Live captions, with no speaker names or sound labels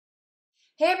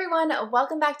Hey everyone,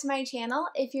 welcome back to my channel.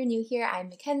 If you're new here, I'm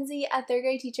Mackenzie, a third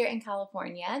grade teacher in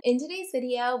California. In today's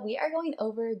video, we are going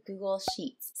over Google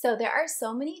Sheets. So there are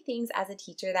so many things as a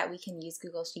teacher that we can use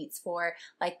Google Sheets for,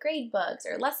 like grade books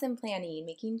or lesson planning,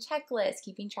 making checklists,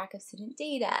 keeping track of student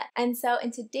data. And so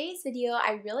in today's video,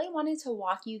 I really wanted to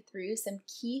walk you through some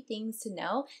key things to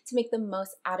know to make the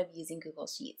most out of using Google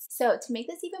Sheets. So to make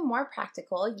this even more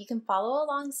practical, you can follow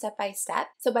along step by step.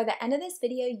 So by the end of this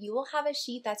video, you will have a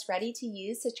sheet that's ready to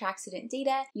use to track student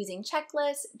data using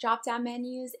checklists, drop-down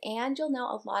menus, and you'll know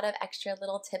a lot of extra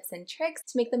little tips and tricks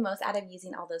to make the most out of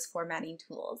using all those formatting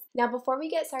tools. Now, before we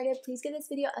get started, please give this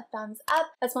video a thumbs up.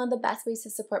 That's one of the best ways to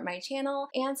support my channel,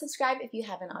 and subscribe if you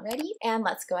haven't already. And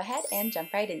let's go ahead and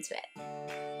jump right into it.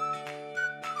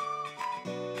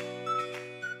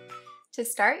 To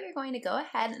start, you're going to go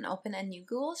ahead and open a new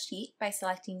Google Sheet by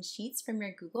selecting Sheets from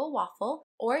your Google Waffle,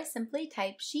 or simply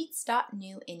type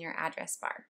sheets.new in your address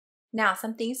bar. Now,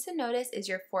 some things to notice is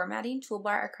your formatting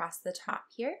toolbar across the top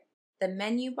here, the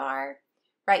menu bar.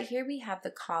 Right here we have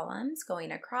the columns going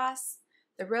across,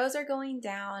 the rows are going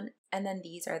down, and then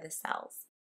these are the cells.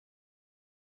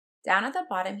 Down at the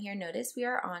bottom here, notice we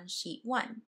are on Sheet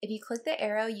 1. If you click the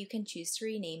arrow, you can choose to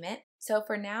rename it. So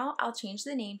for now, I'll change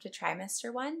the name to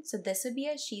Trimester 1. So this would be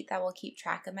a sheet that will keep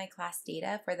track of my class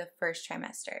data for the first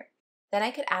trimester. Then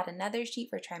I could add another sheet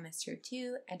for Trimester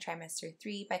 2 and Trimester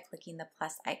 3 by clicking the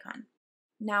plus icon.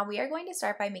 Now we are going to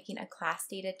start by making a class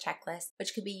data checklist,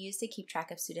 which could be used to keep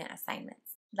track of student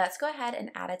assignments. Let's go ahead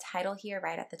and add a title here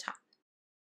right at the top.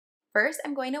 First,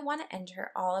 I'm going to want to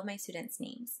enter all of my students'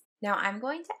 names. Now I'm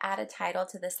going to add a title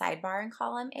to the sidebar in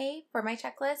column A for my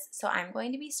checklist, so I'm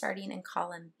going to be starting in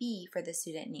column B for the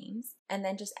student names, and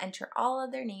then just enter all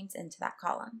of their names into that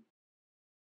column.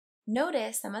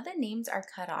 Notice some of the names are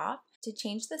cut off. To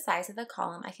change the size of the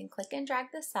column, I can click and drag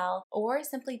the cell or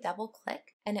simply double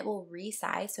click and it will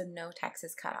resize so no text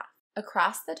is cut off.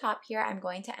 Across the top here, I'm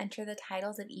going to enter the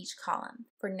titles of each column.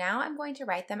 For now, I'm going to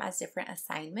write them as different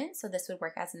assignments, so this would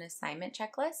work as an assignment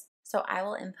checklist. So I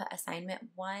will input assignment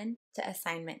 1 to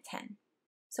assignment 10.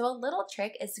 So a little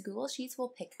trick is Google Sheets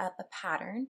will pick up a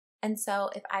pattern. And so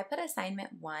if I put assignment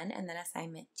 1 and then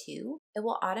assignment 2, it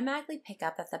will automatically pick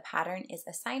up that the pattern is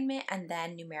assignment and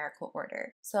then numerical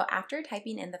order. So after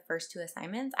typing in the first 2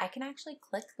 assignments, I can actually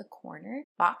click the corner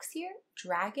box here,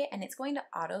 drag it, and it's going to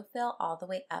autofill all the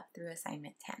way up through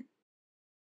assignment 10.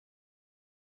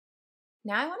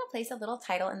 Now I want to place a little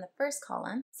title in the first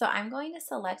column, so I'm going to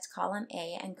select column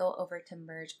A and go over to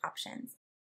Merge Options.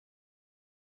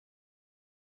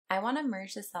 I want to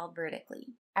merge the cell vertically.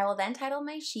 I will then title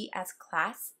my sheet as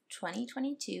Class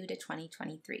 2022 to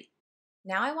 2023.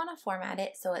 Now I want to format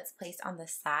it so it's placed on the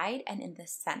side and in the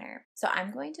center. So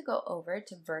I'm going to go over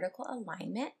to Vertical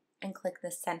Alignment and click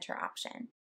the Center option.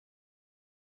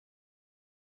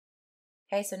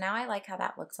 Okay, so now I like how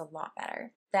that looks a lot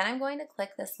better. Then I'm going to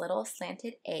click this little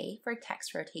slanted A for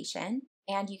text rotation,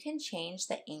 and you can change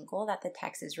the angle that the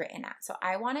text is written at. So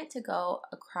I want it to go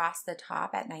across the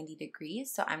top at 90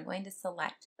 degrees, so I'm going to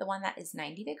select the one that is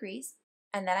 90 degrees,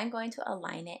 and then I'm going to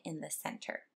align it in the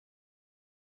center.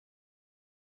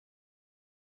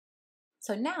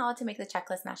 So now to make the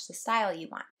checklist match the style you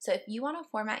want. So if you want to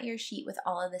format your sheet with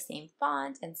all of the same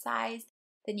font and size,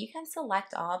 then you can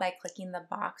select all by clicking the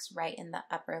box right in the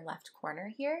upper left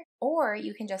corner here, or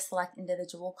you can just select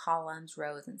individual columns,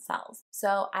 rows, and cells.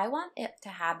 So I want it to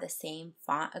have the same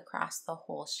font across the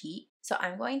whole sheet. So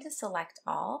I'm going to select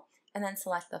all and then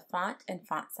select the font and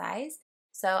font size.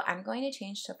 So I'm going to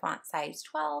change to font size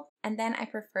 12, and then I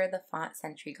prefer the font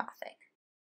Century Gothic.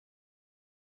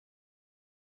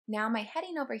 Now my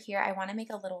heading over here, I want to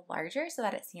make a little larger so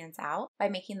that it stands out by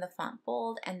making the font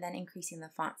bold and then increasing the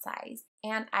font size.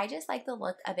 And I just like the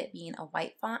look of it being a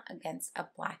white font against a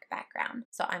black background.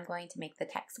 So I'm going to make the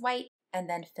text white and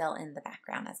then fill in the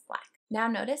background as black. Now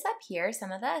notice up here,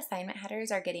 some of the assignment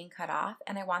headers are getting cut off,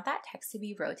 and I want that text to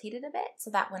be rotated a bit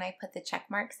so that when I put the check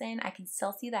marks in, I can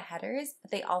still see the headers, but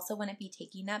they also wouldn't be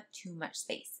taking up too much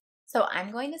space. So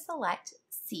I'm going to select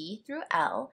C through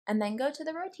L and then go to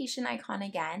the rotation icon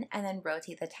again and then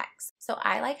rotate the text. So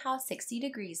I like how 60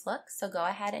 degrees looks, so go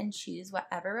ahead and choose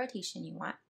whatever rotation you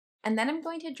want. And then I'm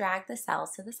going to drag the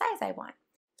cells to the size I want.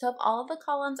 So if all of the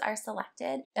columns are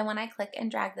selected, then when I click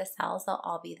and drag the cells, they'll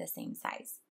all be the same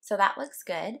size. So that looks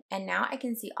good, and now I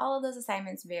can see all of those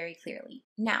assignments very clearly.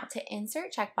 Now to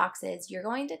insert checkboxes, you're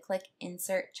going to click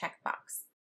Insert Checkbox.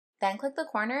 Then click the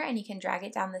corner and you can drag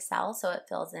it down the cell so it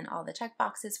fills in all the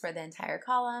checkboxes for the entire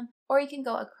column, or you can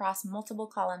go across multiple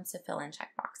columns to fill in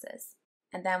checkboxes.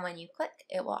 And then when you click,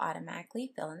 it will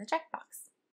automatically fill in the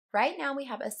checkbox. Right now we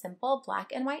have a simple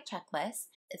black and white checklist,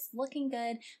 it's looking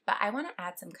good, but I want to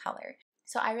add some color.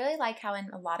 So I really like how in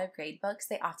a lot of grade books,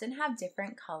 they often have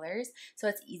different colors, so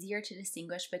it's easier to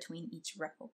distinguish between each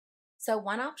row. So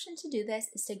one option to do this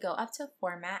is to go up to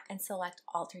Format and select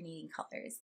Alternating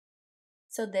Colors.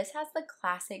 So this has the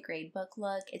classic gradebook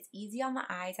look. It's easy on the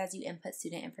eyes as you input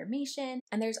student information,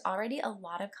 and there's already a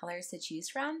lot of colors to choose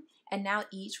from, and now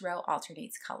each row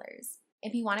alternates colors.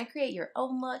 If you want to create your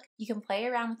own look, you can play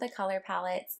around with the color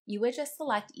palettes. You would just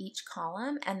select each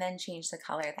column and then change the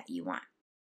color that you want.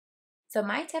 So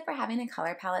my tip for having a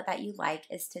color palette that you like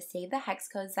is to save the hex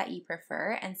codes that you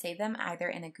prefer and save them either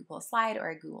in a Google slide or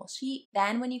a Google sheet.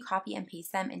 Then when you copy and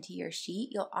paste them into your sheet,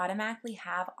 you'll automatically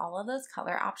have all of those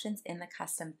color options in the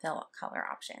custom fill color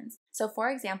options. So for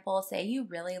example, say you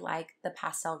really like the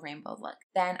pastel rainbow look,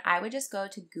 then I would just go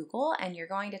to Google and you're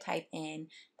going to type in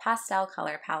pastel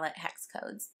color palette hex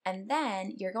codes. And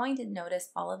then you're going to notice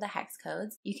all of the hex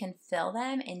codes. You can fill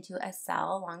them into a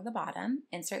cell along the bottom,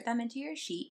 insert them into your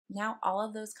sheet. Now all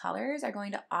of those colors are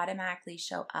going to automatically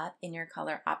show up in your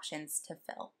color options to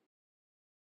fill.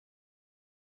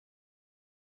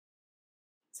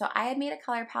 So I had made a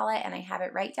color palette and I have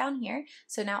it right down here.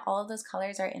 So now all of those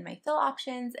colors are in my fill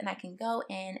options and I can go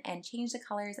in and change the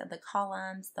colors of the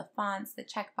columns, the fonts, the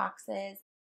checkboxes.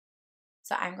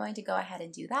 So I'm going to go ahead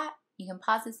and do that. You can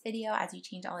pause this video as you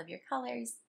change all of your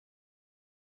colors.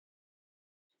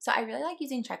 So I really like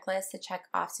using checklists to check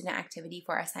off student activity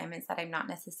for assignments that I'm not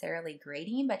necessarily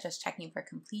grading, but just checking for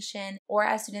completion or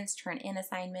as students turn in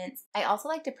assignments. I also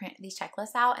like to print these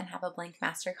checklists out and have a blank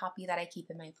master copy that I keep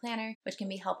in my planner, which can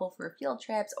be helpful for field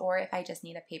trips or if I just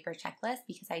need a paper checklist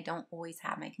because I don't always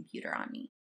have my computer on me.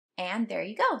 And there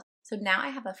you go. So now I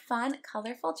have a fun,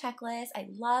 colorful checklist. I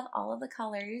love all of the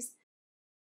colors.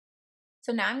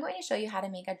 So now I'm going to show you how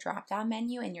to make a drop-down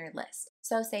menu in your list.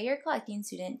 So say you're collecting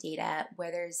student data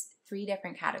where there's 3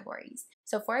 different categories.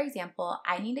 So for example,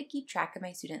 I need to keep track of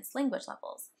my students' language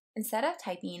levels. Instead of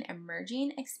typing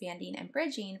emerging, expanding, and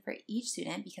bridging for each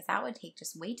student, because that would take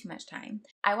just way too much time,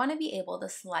 I want to be able to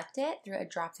select it through a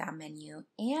drop-down menu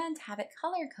and have it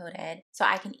color-coded so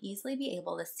I can easily be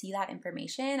able to see that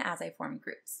information as I form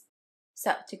groups.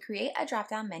 So to create a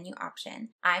drop-down menu option,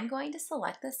 I'm going to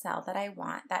select the cell that I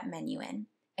want that menu in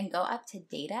and go up to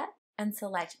Data and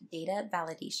select Data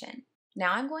Validation.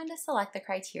 Now I'm going to select the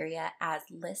criteria as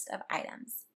List of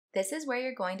Items. This is where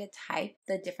you're going to type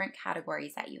the different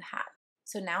categories that you have.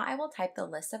 So now I will type the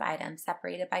list of items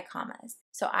separated by commas.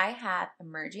 So I have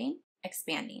emerging,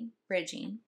 expanding,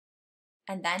 bridging,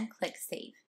 and then click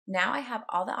Save. Now I have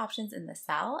all the options in the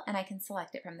cell and I can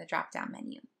select it from the drop-down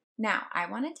menu. Now, I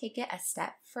want to take it a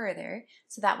step further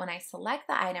so that when I select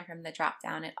the item from the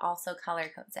drop-down, it also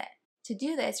color codes it. To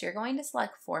do this, you're going to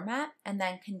select Format and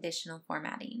then Conditional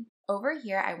Formatting. Over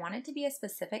here, I want it to be a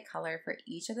specific color for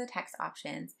each of the text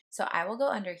options, so I will go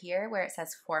under here where it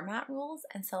says Format Rules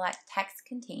and select Text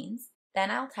Contains. Then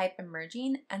I'll type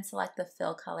Emerging and select the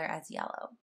fill color as yellow.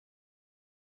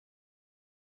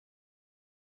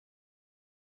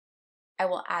 I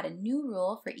will add a new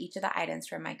rule for each of the items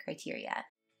from my criteria.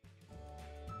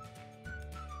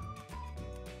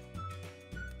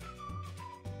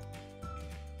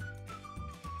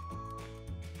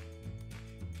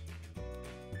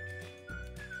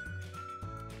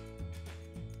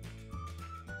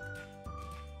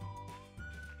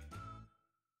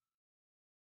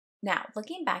 Now,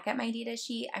 looking back at my data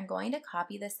sheet, I'm going to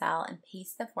copy the cell and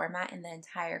paste the format in the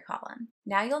entire column.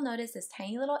 Now you'll notice this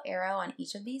tiny little arrow on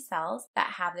each of these cells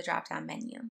that have the drop-down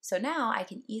menu. So now I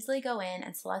can easily go in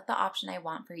and select the option I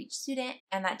want for each student,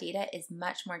 and that data is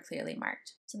much more clearly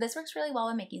marked. So this works really well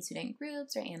when making student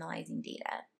groups or analyzing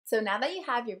data. So now that you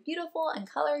have your beautiful and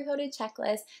color-coded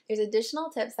checklist, there's additional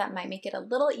tips that might make it a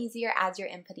little easier as you're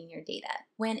inputting your data.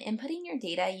 When inputting your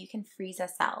data, you can freeze a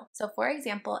cell. So for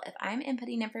example, if I'm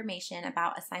inputting information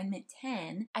about assignment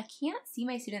 10, I can't see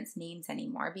my students' names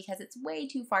anymore because it's way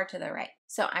too far to the right.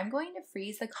 So I'm going to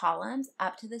freeze the columns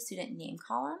up to the student name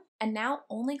column, and now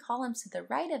only columns to the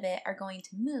right of it are going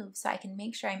to move so I can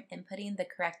make sure I'm inputting the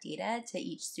correct data to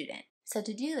each student. So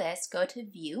to do this, go to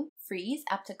View, Freeze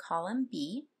up to column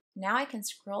B. Now I can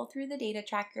scroll through the data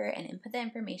tracker and input the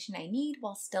information I need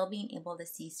while still being able to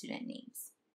see student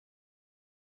names.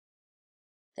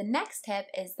 The next tip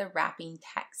is the wrapping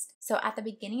text. So at the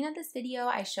beginning of this video,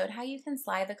 I showed how you can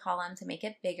slide the column to make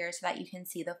it bigger so that you can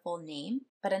see the full name.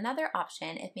 But another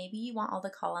option, if maybe you want all the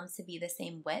columns to be the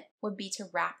same width, would be to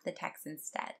wrap the text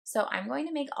instead. So I'm going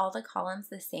to make all the columns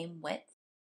the same width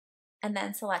and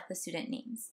then select the student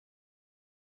names.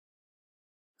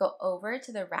 go over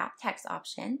to the wrap text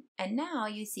option, and now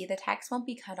you see the text won't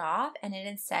be cut off and it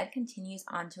instead continues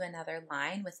onto another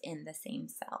line within the same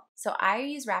cell. So I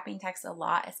use wrapping text a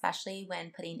lot, especially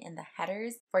when putting in the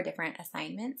headers for different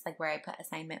assignments, like where I put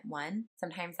assignment 1.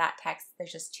 Sometimes that text,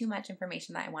 there's just too much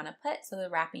information that I want to put, so the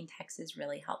wrapping text is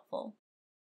really helpful.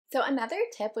 So another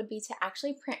tip would be to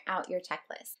actually print out your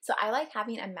checklist. So I like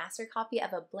having a master copy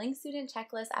of a blank student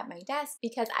checklist at my desk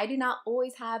because I do not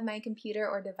always have my computer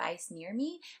or device near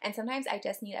me, and sometimes I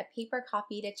just need a paper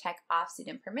copy to check off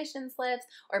student permission slips,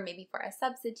 or maybe for a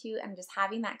substitute, and just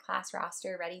having that class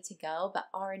roster ready to go, but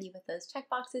already with those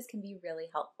checkboxes can be really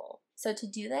helpful. So to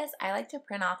do this, I like to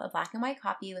print off a black and white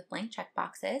copy with blank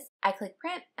checkboxes. I click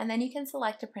print, and then you can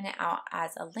select to print it out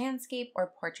as a landscape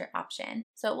or portrait option.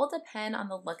 So it will depend on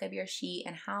the look of your sheet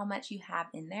and how much you have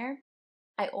in there.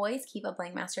 I always keep a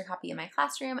blank master copy in my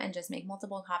classroom and just make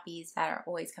multiple copies that are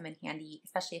always come in handy,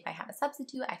 especially if I have a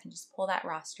substitute. I can just pull that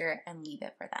roster and leave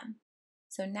it for them.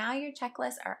 So now your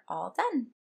checklists are all done.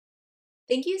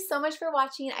 Thank you so much for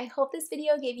watching. I hope this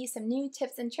video gave you some new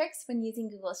tips and tricks when using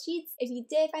Google Sheets. If you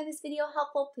did find this video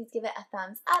helpful, please give it a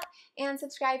thumbs up and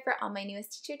subscribe for all my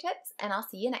newest teacher tips, and I'll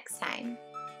see you next time.